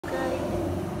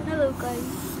up, guys?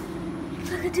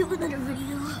 So I could do another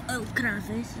video of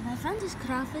crawfish, and I found this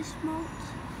crawfish molt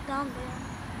down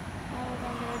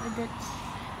there, the ditch,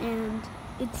 and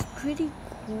it's pretty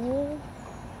cool.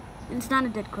 And it's not a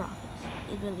dead crawfish,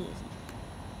 it really isn't.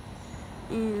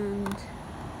 And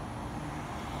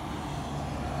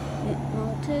it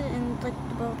molted, and it's like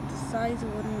about the size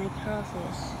of one of my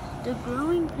crawfish. They're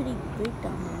growing pretty big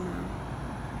down there now.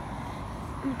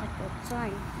 Look like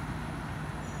outside.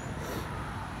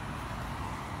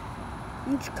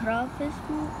 It's crawfish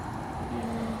molt,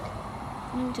 and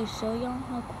I need to show y'all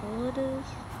how cool it is.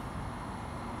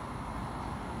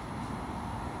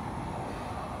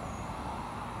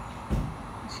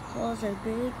 Its claws are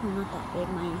big, well not that big,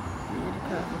 my other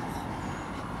crawfish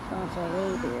claws are way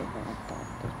bigger, but I thought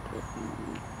this big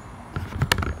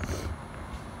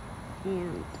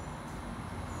one.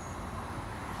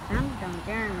 And I'm down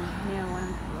there near one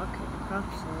of the local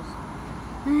crawfishes.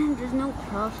 And there's no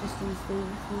crawfish these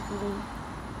days, usually.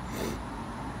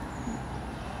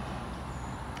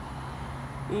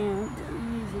 And I'm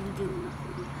usually doing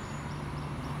nothing.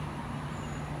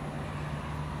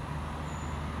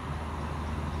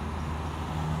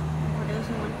 For those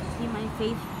who want to see my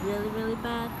face really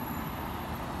bad,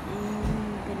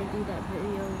 I'm gonna do that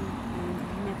video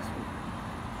next week.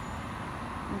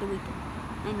 The weekend.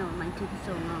 I know it might take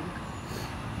so long.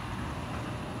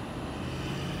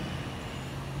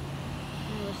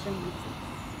 I was so much.